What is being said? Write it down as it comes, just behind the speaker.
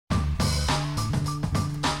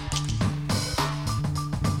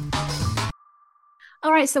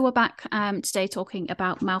All right, so we're back today talking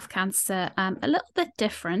about mouth cancer, a little bit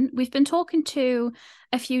different. We've been talking to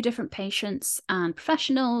a few different patients and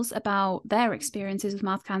professionals about their experiences with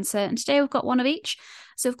mouth cancer, and today we've got one of each.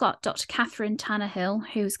 So we've got Dr. Catherine Tannehill,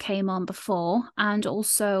 who's came on before, and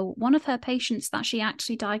also one of her patients that she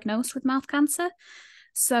actually diagnosed with mouth cancer.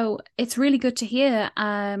 So it's really good to hear,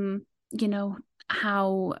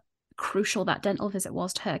 how crucial that dental visit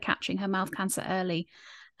was to her catching her mouth cancer early.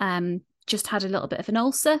 Just had a little bit of an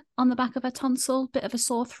ulcer on the back of her tonsil, bit of a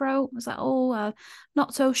sore throat. Was like,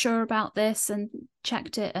 not so sure about this, and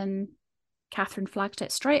checked it, and Catherine flagged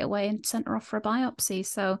it straight away and sent her off for a biopsy.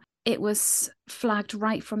 So it was flagged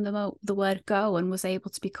right from the word go and was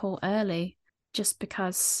able to be caught early just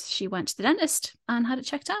because she went to the dentist and had it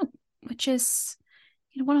checked out, which is,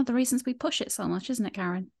 one of the reasons we push it so much, isn't it,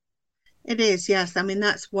 Karen? It is, yes. I mean,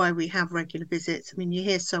 that's why we have regular visits. I mean, you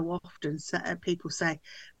hear so often people say,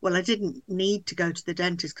 well, I didn't need to go to the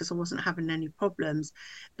dentist because I wasn't having any problems.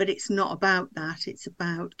 But it's not about that. It's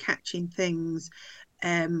about catching things,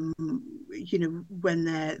 um, when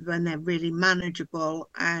they're really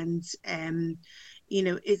manageable and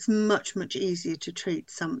it's much easier to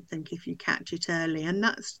treat something if you catch it early. And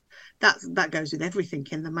that goes with everything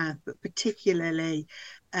in the mouth, but particularly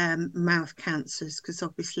mouth cancers, because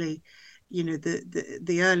obviously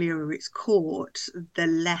the earlier it's caught, the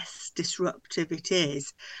less disruptive it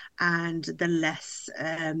is, and the less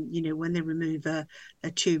when they remove a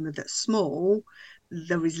tumor that's small,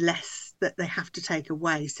 there is less that they have to take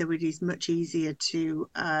away, so it is much easier to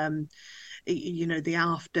the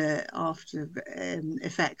after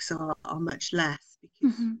effects are much less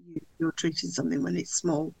because Mm-hmm. you're treating something when it's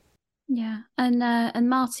small. Yeah, and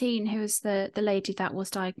Martine, who is the lady that was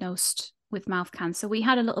diagnosed with mouth cancer, we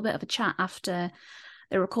had a little bit of a chat after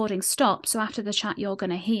the recording stopped. So after the chat you're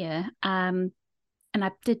going to hear, and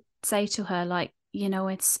I did say to her, like,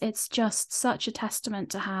 it's just such a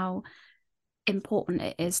testament to how important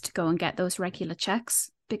it is to go and get those regular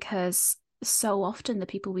checks, because so often the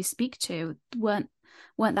people we speak to weren't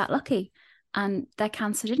that lucky, and their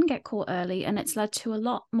cancer didn't get caught early, and it's led to a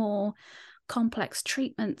lot more complex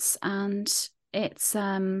treatments. And it's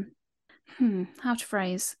how to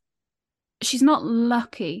phrase, she's not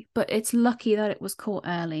lucky, but it's lucky that it was caught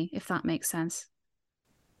early, if that makes sense.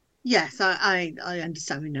 Yes, I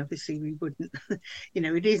understand. I mean, obviously, we wouldn't,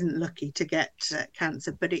 it isn't lucky to get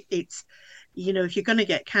cancer, but it's, if you're going to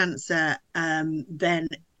get cancer, then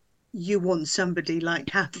you want somebody like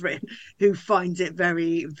Catherine who finds it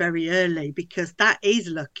very, very early, because that is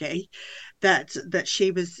lucky that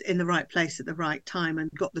she was in the right place at the right time and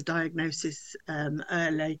got the diagnosis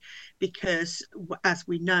early, because as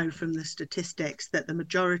we know from the statistics that the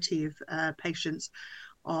majority of patients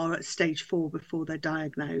are at stage 4 before they're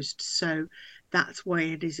diagnosed. So that's why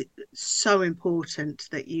it is so important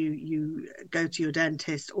that you go to your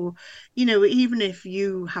dentist, or even if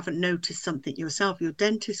you haven't noticed something yourself, your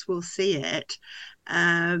dentist will see it.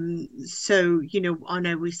 So I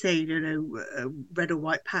know we say red or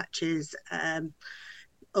white patches,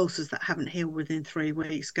 ulcers that haven't healed within 3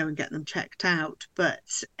 weeks, go and get them checked out.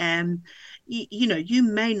 But you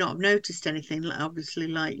may not have noticed anything, obviously,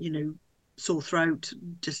 like sore throat,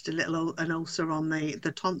 just a little an ulcer on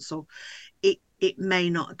the tonsil. It may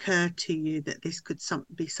not occur to you that this could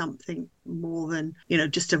be something more than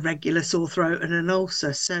just a regular sore throat and an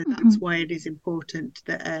ulcer. So that's Mm-hmm. why it is important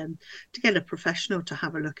that to get a professional to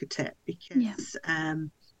have a look at it, Yeah. because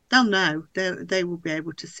they'll know, they will be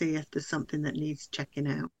able to see if there's something that needs checking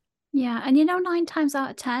out. Yeah, and 9 times out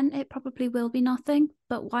of 10 it probably will be nothing,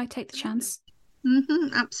 but why take the chance?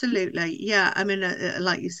 Absolutely. Yeah. I mean,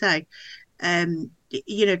 like you say,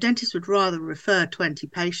 dentists would rather refer 20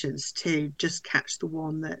 patients to just catch the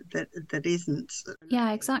one that isn't Yeah,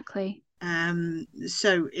 lucky. exactly.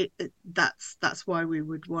 So that's why we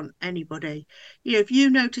would want anybody, if you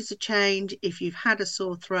notice a change, if you've had a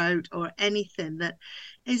sore throat or anything that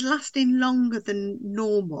is lasting longer than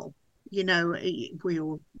normal, we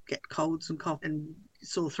all get colds and cough and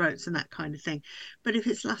sore throats and that kind of thing, but if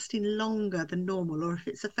it's lasting longer than normal, or if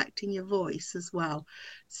it's affecting your voice as well,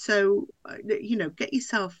 so get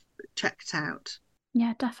yourself checked out.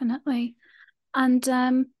 Yeah, definitely. And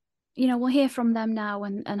we'll hear from them now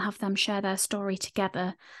and have them share their story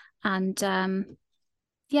together. And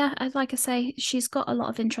yeah, like I say, she's got a lot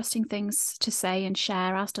of interesting things to say and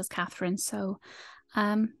share, as does Catherine. So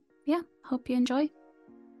yeah, hope you enjoy.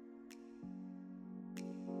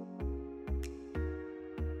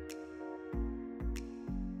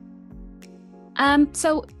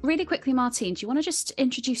 So really quickly, Martine, do you want to just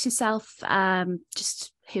introduce yourself?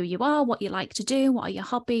 Just who you are, what you like to do, what are your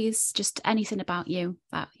hobbies, just anything about you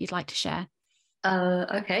that you'd like to share.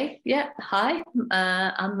 Okay, yeah. Hi,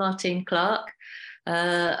 I'm Martine Clark.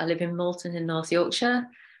 I live in Malton in North Yorkshire.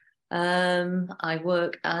 I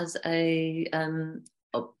work as a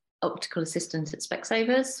optical assistant at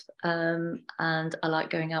Specsavers, and I like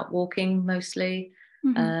going out walking mostly.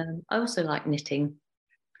 I also like knitting.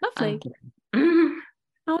 Lovely. And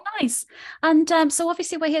Oh, nice. And so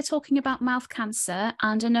obviously we're here talking about mouth cancer,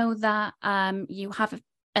 and I know that you have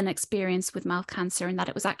an experience with mouth cancer and that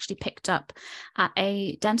it was actually picked up at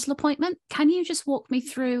a dental appointment. Can you just walk me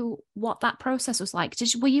through what that process was like?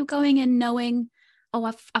 Were you going in knowing, oh,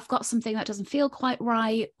 I've got something that doesn't feel quite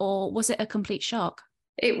right, or was it a complete shock?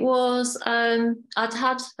 it was, I'd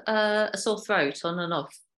had a sore throat on and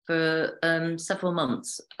off for several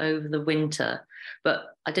months over the winter,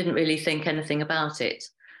 but I didn't really think anything about it.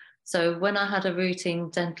 So when I had a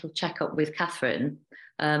routine dental checkup with Catherine,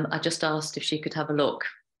 I just asked if she could have a look.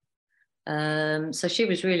 So she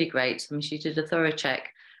was really great. I mean, she did a thorough check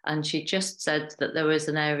and she just said that there was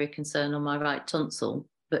an area of concern on my right tonsil.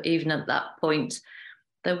 But even at that point,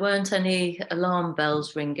 there weren't any alarm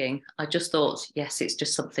bells ringing. I just thought, yes, it's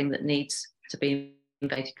just something that needs to be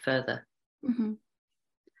investigated further. Mm-hmm.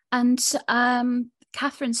 And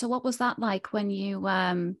Catherine, so what was that like when you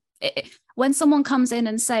when someone comes in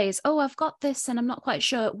and says, "Oh, I've got this and I'm not quite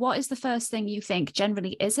sure," what is the first thing you think?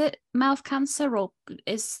 Generally, is it mouth cancer, or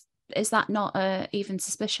is that not even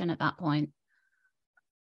suspicion at that point?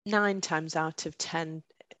 9 times out of 10,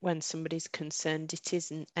 when somebody's concerned, it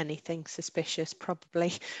isn't anything suspicious.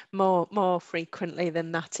 Probably more frequently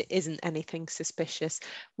than that, it isn't anything suspicious.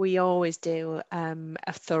 We always do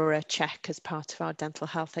a thorough check as part of our dental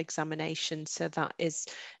health examination, so that is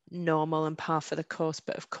normal and par for the course.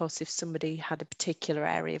 But of course, if somebody had a particular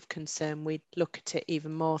area of concern, we'd look at it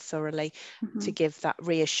even more thoroughly to give that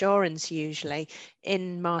reassurance. Usually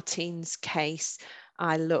in Martine's case,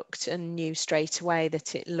 I looked and knew straight away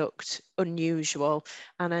that it looked unusual,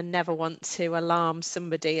 and I never want to alarm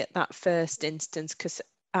somebody at that first instance, because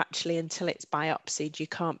actually until it's biopsied you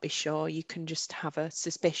can't be sure. You can just have a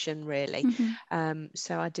suspicion, really.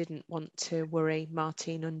 So I didn't want to worry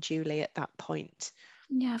Martine unduly at that point.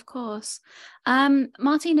 Yeah, of course.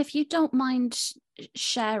 Martine, if you don't mind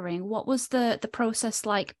sharing, what was the process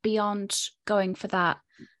like beyond going for that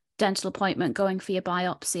dental appointment, going for your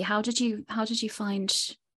biopsy? How did you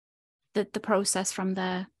find the process from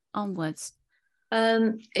there onwards?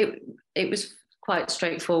 It was quite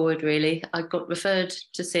straightforward, really. I got referred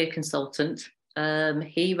to see a consultant.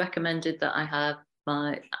 He recommended that I had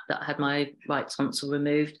my right tonsil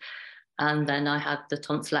removed, and then I had the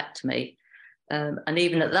tonsillectomy. And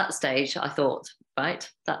even at that stage, I thought, right,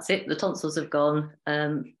 that's it. The tonsils have gone.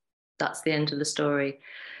 That's the end of the story.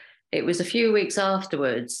 It was a few weeks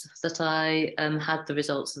afterwards that I had the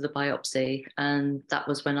results of the biopsy, and that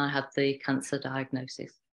was when I had the cancer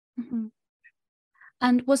diagnosis.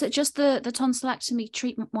 And was it just the tonsillectomy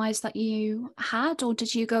treatment-wise that you had, or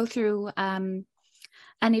did you go through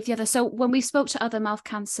any of the other? So when we spoke to other mouth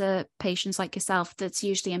cancer patients like yourself, that's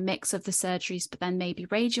usually a mix of the surgeries, but then maybe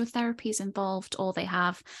radiotherapy is involved, or they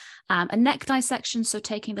have a neck dissection, so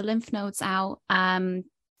taking the lymph nodes out.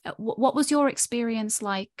 What was your experience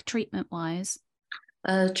like treatment-wise?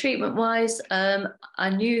 Treatment-wise, I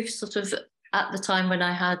knew sort of at the time when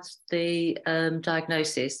I had the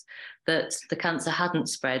diagnosis that the cancer hadn't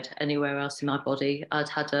spread anywhere else in my body. I'd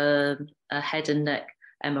had a head and neck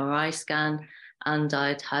MRI scan, and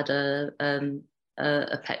I'd had a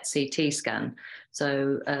PET CT scan.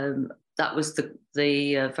 So that was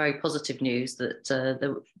the very positive news that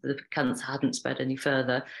the cancer hadn't spread any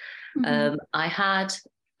further. I had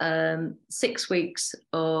 6 weeks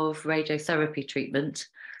of radiotherapy treatment,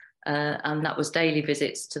 and that was daily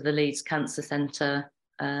visits to the Leeds Cancer Centre.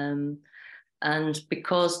 And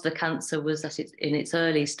because the cancer was in its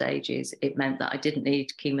early stages, it meant that I didn't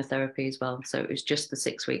need chemotherapy as well. So it was just the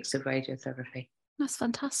 6 weeks of radiotherapy. That's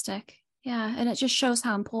fantastic. Yeah, and it just shows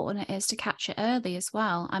how important it is to catch it early as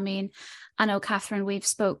well. I mean, I know, Catherine, we've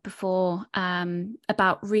spoke before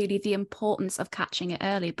about really the importance of catching it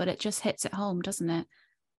early, but it just hits it home, doesn't it?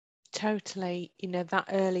 Totally. That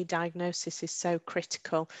early diagnosis is so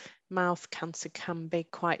critical. Mouth cancer can be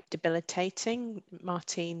quite debilitating.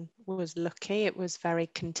 Martine was lucky, it was very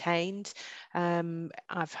contained.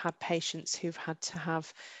 I've had patients who've had to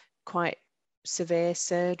have quite severe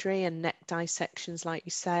surgery and neck dissections, like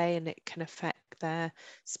you say, and it can affect their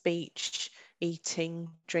speech, eating,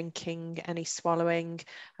 drinking, any swallowing,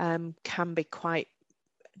 can be quite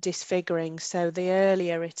disfiguring. So the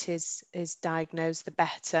earlier it is diagnosed, the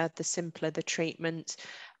better, the simpler the treatment,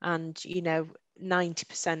 and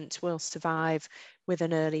 90% will survive with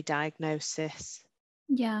an early diagnosis.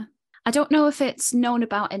 Yeah. I don't know if it's known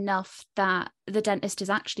about enough that the dentist is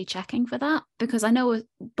actually checking for that, because I know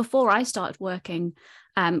before I started working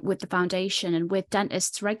with the foundation and with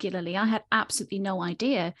dentists regularly, I had absolutely no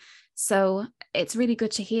idea. So it's really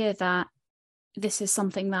good to hear that this is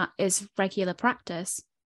something that is regular practice.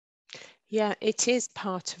 Yeah, it is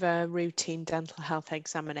part of a routine dental health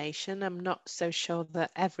examination. I'm not so sure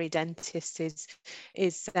that every dentist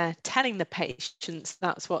is telling the patients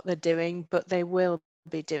that's what they're doing, but they will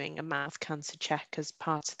be doing a mouth cancer check as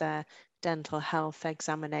part of their dental health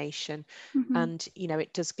examination. Mm-hmm. And, you know,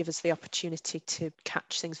 it does give us the opportunity to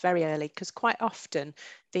catch things very early, because quite often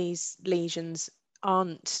these lesions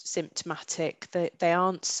aren't symptomatic, they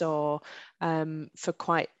aren't sore for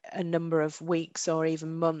quite a number of weeks or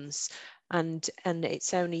even months. And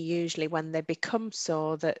it's only usually when they become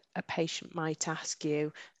sore that a patient might ask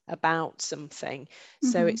you about something.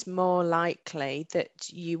 So Mm-hmm. it's more likely that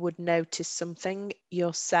you would notice something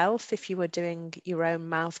yourself if you were doing your own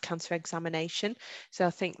mouth cancer examination. So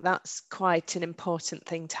I think that's quite an important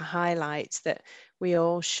thing to highlight, that we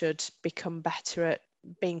all should become better at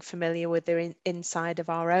being familiar with the inside of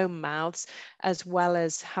our own mouths, as well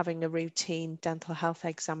as having a routine dental health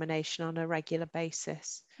examination on a regular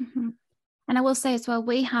basis. Mm-hmm. And I will say as well,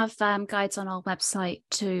 we have guides on our website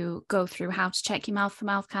to go through how to check your mouth for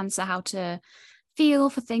mouth cancer, how to feel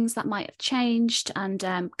for things that might have changed, and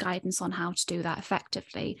guidance on how to do that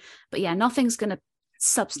effectively. But yeah, nothing's going to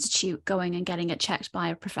substitute going and getting it checked by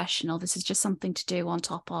a professional. This is just something to do on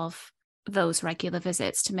top of those regular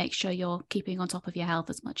visits to make sure you're keeping on top of your health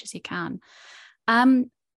as much as you can.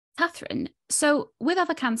 Catherine, so with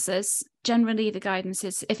other cancers, generally the guidance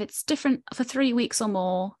is if it's different for 3 weeks or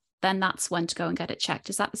more, then that's when to go and get it checked.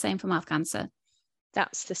 Is that the same for mouth cancer?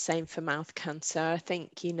 That's the same for mouth cancer. I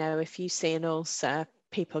think, you know, if you see an ulcer,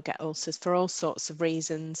 people get ulcers for all sorts of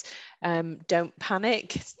reasons. Don't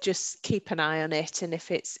panic, just keep an eye on it. And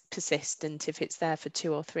if it's persistent, if it's there for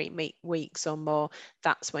 2 or 3 weeks or more,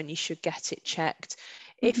 that's when you should get it checked.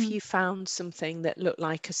 If you found something that looked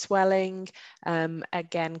like a swelling,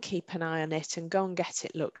 again, keep an eye on it and go and get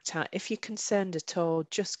it looked at. If you're concerned at all,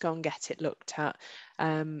 just go and get it looked at,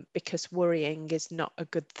 because worrying is not a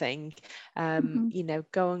good thing. You know,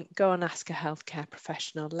 go and ask a healthcare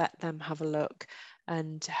professional, let them have a look,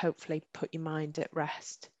 and hopefully put your mind at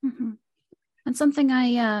rest. Mm-hmm. And something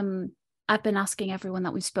I've been asking everyone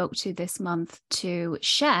that we spoke to this month to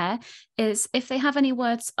share is if they have any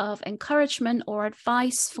words of encouragement or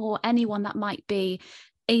advice for anyone that might be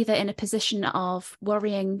either in a position of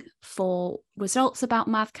worrying for results about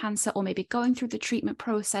mouth cancer, or maybe going through the treatment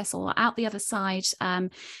process or out the other side.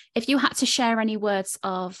 If you had to share any words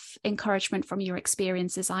of encouragement from your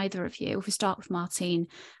experiences, either of you, if we start with Martine,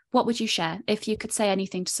 what would you share if you could say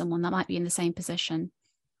anything to someone that might be in the same position?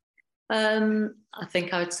 I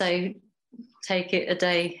think I would say take it a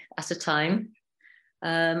day at a time.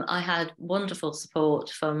 I had wonderful support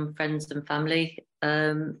from friends and family.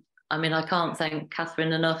 I mean, I can't thank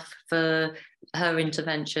Catherine enough for her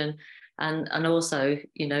intervention, and also,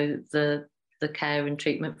 you know, the care and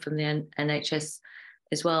treatment from the NHS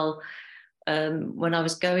as well. When I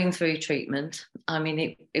was going through treatment, I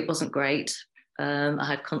mean, it wasn't great. I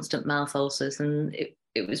had constant mouth ulcers, and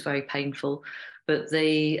it was very painful. But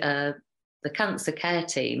the cancer care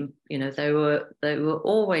team, you know, they were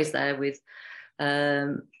always there with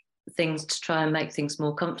things to try and make things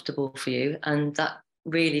more comfortable for you, and that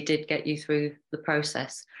really did get you through the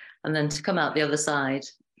process. And then to come out the other side,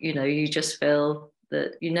 you know, you just feel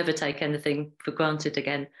that you never take anything for granted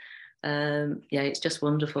again. Yeah, it's just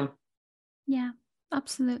wonderful. Yeah,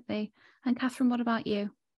 absolutely. And Catherine, what about you?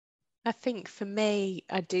 I think for me,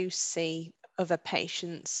 I do see other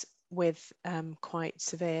patients with quite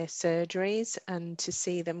severe surgeries, and to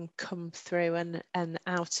see them come through and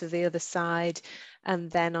out of the other side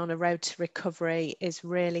and then on a road to recovery is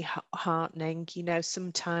really heartening. You know,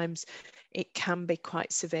 sometimes it can be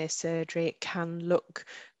quite severe surgery, it can look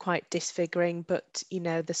quite disfiguring, but you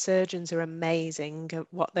know, the surgeons are amazing at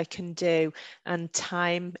what they can do, and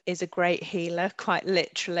time is a great healer, quite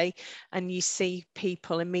literally. And you see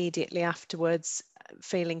people immediately afterwards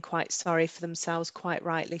feeling quite sorry for themselves, quite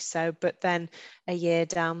rightly so, but then a year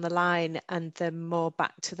down the line and they're more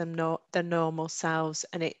back to their normal selves,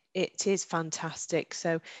 and it is fantastic.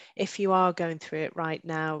 So if you are going through it right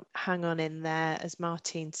now, hang on in there. As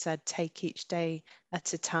Martine said, take each day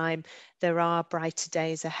at a time. There are brighter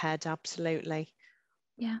days ahead, absolutely.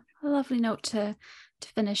 Yeah, a lovely note to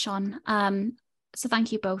finish on. So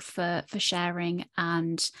thank you both for sharing,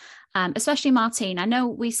 and especially Martine. I know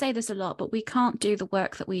we say this a lot, but we can't do the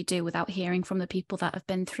work that we do without hearing from the people that have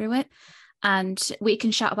been through it. And we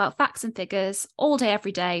can shout about facts and figures all day,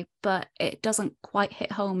 every day, but it doesn't quite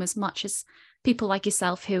hit home as much as people like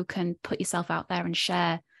yourself who can put yourself out there and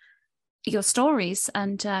share your stories.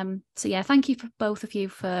 And so, yeah, thank you for both of you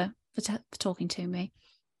for talking to me.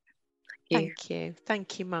 Thank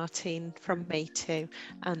you, Martine, from me too.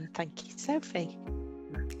 And thank you, Sophie.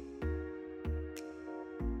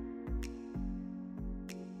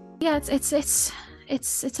 Yeah,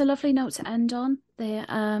 it's a lovely note to end on. They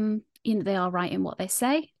they are right in what they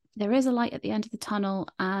say. There is a light at the end of the tunnel,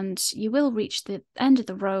 and you will reach the end of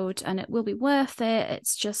the road, and it will be worth it.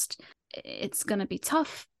 It's going to be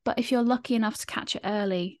tough, but if you're lucky enough to catch it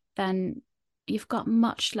early, then you've got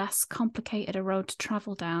much less complicated a road to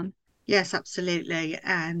travel down. Yes, absolutely.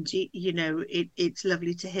 And it's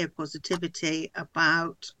lovely to hear positivity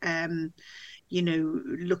about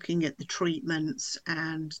looking at the treatments,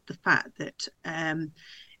 and the fact that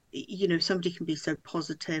somebody can be so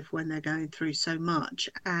positive when they're going through so much.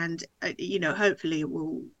 And hopefully it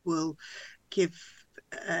will give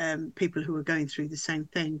people who are going through the same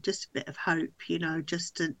thing just a bit of hope,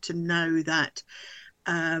 just to know that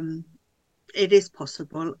it is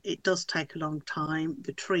possible. It does take a long time.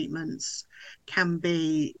 The treatments can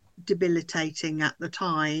be debilitating at the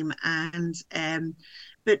time, and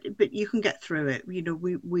but you can get through it.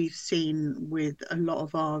 We've seen with a lot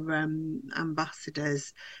of our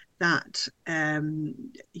ambassadors that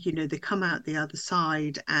they come out the other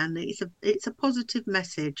side, and it's a positive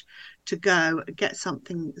message to go get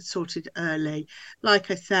something sorted early.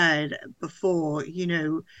 Like I said before,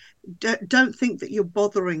 don't think that you're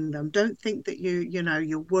bothering them. Don't think that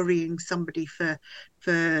you're worrying somebody for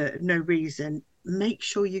no reason. Make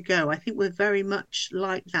sure you go. I think we're very much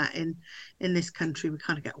like that in this country. We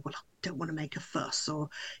kind of go, well, I don't want to make a fuss, or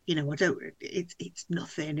I don't. It's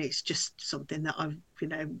nothing. It's just something that I've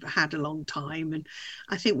had a long time, and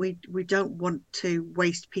I think we don't want to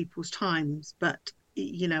waste people's times. But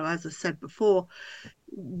as I said before,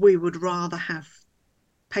 we would rather have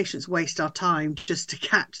patients waste our time just to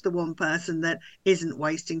catch the one person that isn't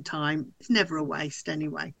wasting time. It's never a waste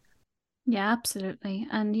anyway. Yeah, absolutely.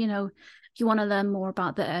 And if you want to learn more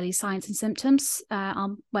about the early signs and symptoms,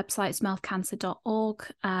 our website is mouthcancer.org.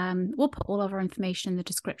 We'll put all of our information in the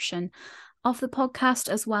description of the podcast,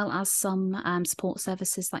 as well as some support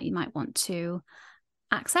services that you might want to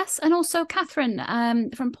access. And also Catherine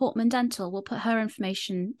from Portman Dental, we'll put her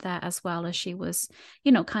information there as well, as she was,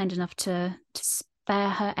 kind enough to spare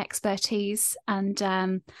her expertise. And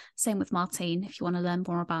same with Martine. If you want to learn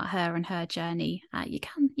more about her and her journey, you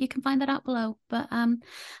can find that out below. But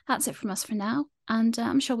that's it from us for now, and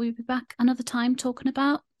I'm sure we'll be back another time talking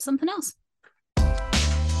about something else.